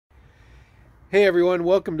Hey everyone,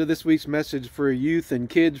 welcome to this week's message for youth and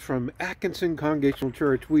kids from Atkinson Congregational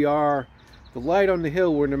Church. We are the light on the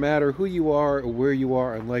hill where no matter who you are or where you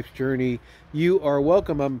are on life's journey, you are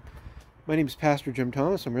welcome. My name is Pastor Jim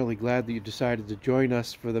Thomas. I'm really glad that you decided to join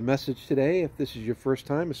us for the message today. If this is your first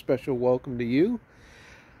time, a special welcome to you.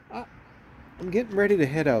 I'm getting ready to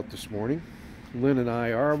head out this morning. Lynn and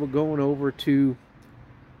I are. We're going over to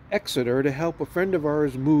Exeter to help a friend of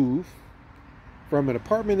ours move from an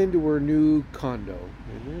apartment into her new condo.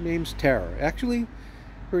 And her name's Tara. Actually,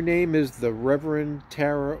 her name is the Reverend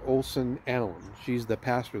Tara Olson Allen. She's the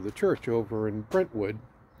pastor of the church over in Brentwood.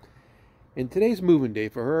 And today's moving day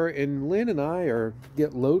for her. And Lynn and I are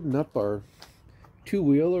loading up our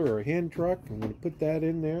two-wheeler or hand truck. I'm going to put that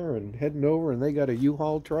in there and heading over. And they got a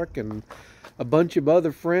U-Haul truck and a bunch of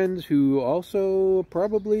other friends who also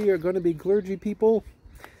probably are going to be clergy people.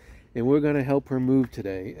 And we're going to help her move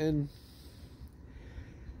today. And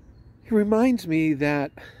it reminds me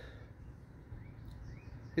that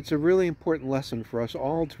it's a really important lesson for us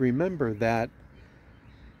all to remember that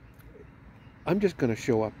I'm just going to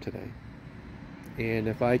show up today. And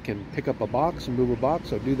if I can pick up a box and move a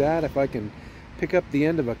box, I'll do that. If I can pick up the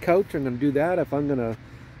end of a couch, I'm going to do that. If I'm going to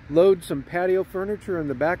load some patio furniture in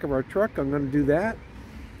the back of our truck, I'm going to do that.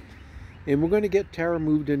 And we're going to get Tara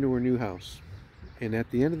moved into her new house. And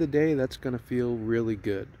at the end of the day, that's going to feel really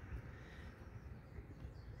good.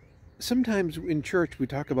 Sometimes in church we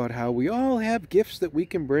talk about how we all have gifts that we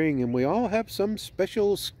can bring and we all have some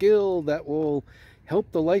special skill that will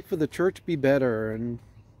help the life of the church be better. And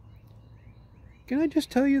can I just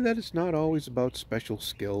tell you that it's not always about special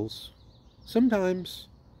skills? Sometimes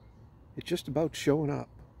it's just about showing up.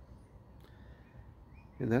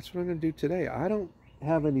 And that's what I'm going to do today. I don't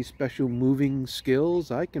have any special moving skills.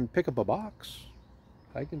 I can pick up a box.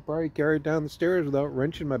 I can probably carry it down the stairs without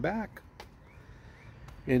wrenching my back.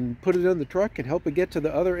 And put it on the truck and help it get to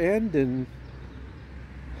the other end, and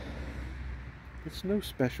it's no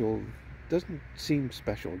special, doesn't seem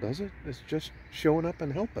special, does it? It's just showing up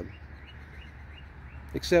and helping.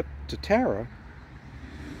 Except to Tara,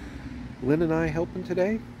 Lynn and I helping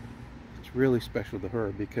today, it's really special to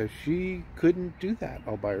her because she couldn't do that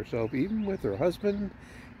all by herself. Even with her husband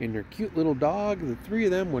and her cute little dog, the three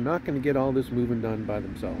of them were not going to get all this moving done by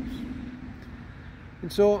themselves.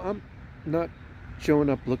 And so I'm not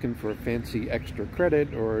showing up looking for a fancy extra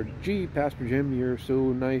credit or, gee, Pastor Jim, you're so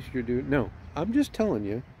nice, you're doing... No, I'm just telling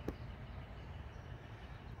you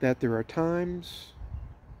that there are times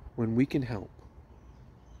when we can help.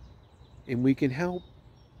 And we can help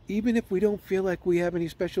even if we don't feel like we have any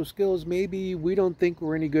special skills. Maybe we don't think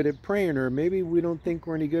we're any good at praying, or maybe we don't think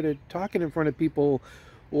we're any good at talking in front of people,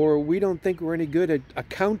 or we don't think we're any good at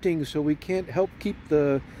accounting, so we can't help keep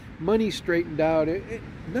the money straightened out.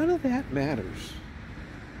 None of that matters.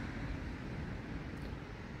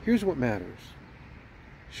 Here's what matters.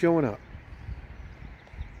 Showing up.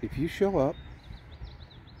 If you show up,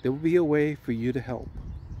 there will be a way for you to help.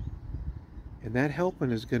 And that helping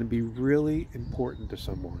is going to be really important to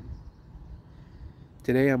someone.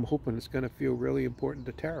 Today I'm hoping it's going to feel really important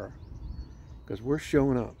to Tara, because we're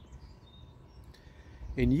showing up.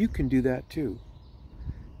 And you can do that too.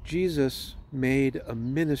 Jesus made a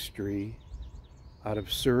ministry out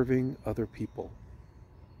of serving other people.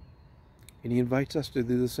 And he invites us to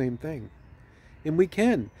do the same thing. And we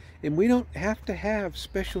can. And we don't have to have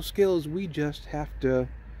special skills. We just have to,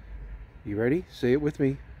 you ready? Say it with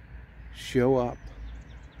me. Show up.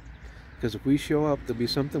 Because if we show up, there'll be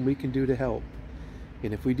something we can do to help.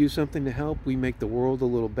 And if we do something to help, we make the world a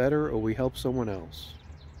little better, or we help someone else.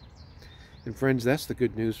 And friends, that's the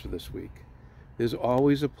good news for this week. There's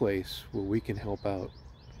always a place where we can help out.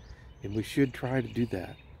 And we should try to do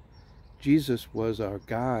that. Jesus was our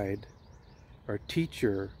guide, our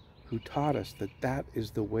teacher, who taught us that that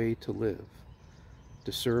is the way to live,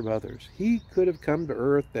 to serve others. He could have come to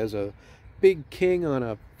earth as a big king on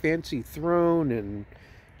a fancy throne and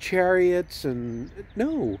chariots, and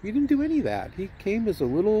no, he didn't do any of that. He came as a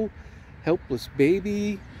little helpless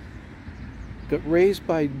baby, got raised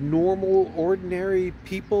by normal, ordinary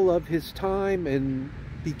people of his time, and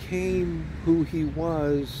became who he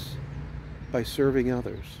was by serving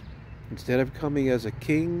others. Instead of coming as a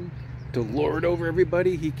king to lord over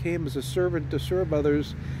everybody, he came as a servant to serve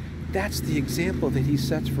others. That's the example that he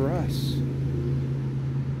sets for us.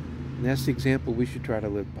 And that's the example we should try to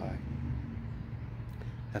live by.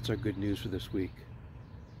 That's our good news for this week.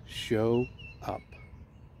 Show up,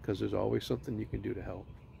 because there's always something you can do to help.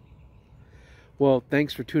 Well,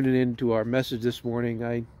 thanks for tuning in to our message this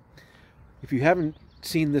morning. If you haven't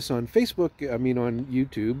seen this on Facebook, on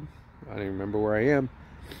YouTube, I don't even remember where I am,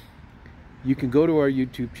 you can go to our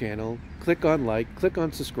YouTube channel, click on like, click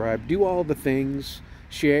on subscribe, do all the things,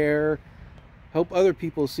 share, help other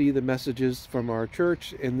people see the messages from our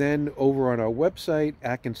church, and then over on our website,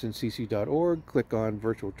 atkinsoncc.org, click on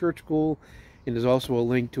Virtual Church School, and there's also a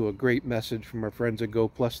link to a great message from our friends at Go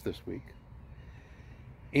Plus this week.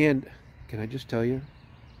 And can I just tell you,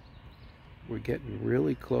 we're getting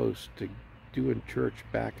really close to doing church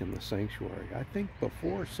back in the sanctuary. I think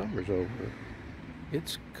before summer's over,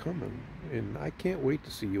 it's coming, and I can't wait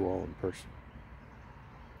to see you all in person.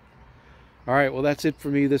 All right, well, that's it for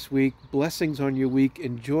me this week. Blessings on your week.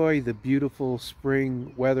 Enjoy the beautiful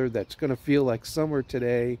spring weather that's going to feel like summer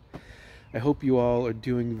today. I hope you all are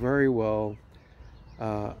doing very well.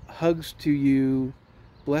 Hugs to you.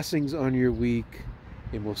 Blessings on your week,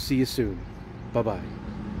 and we'll see you soon. Bye-bye.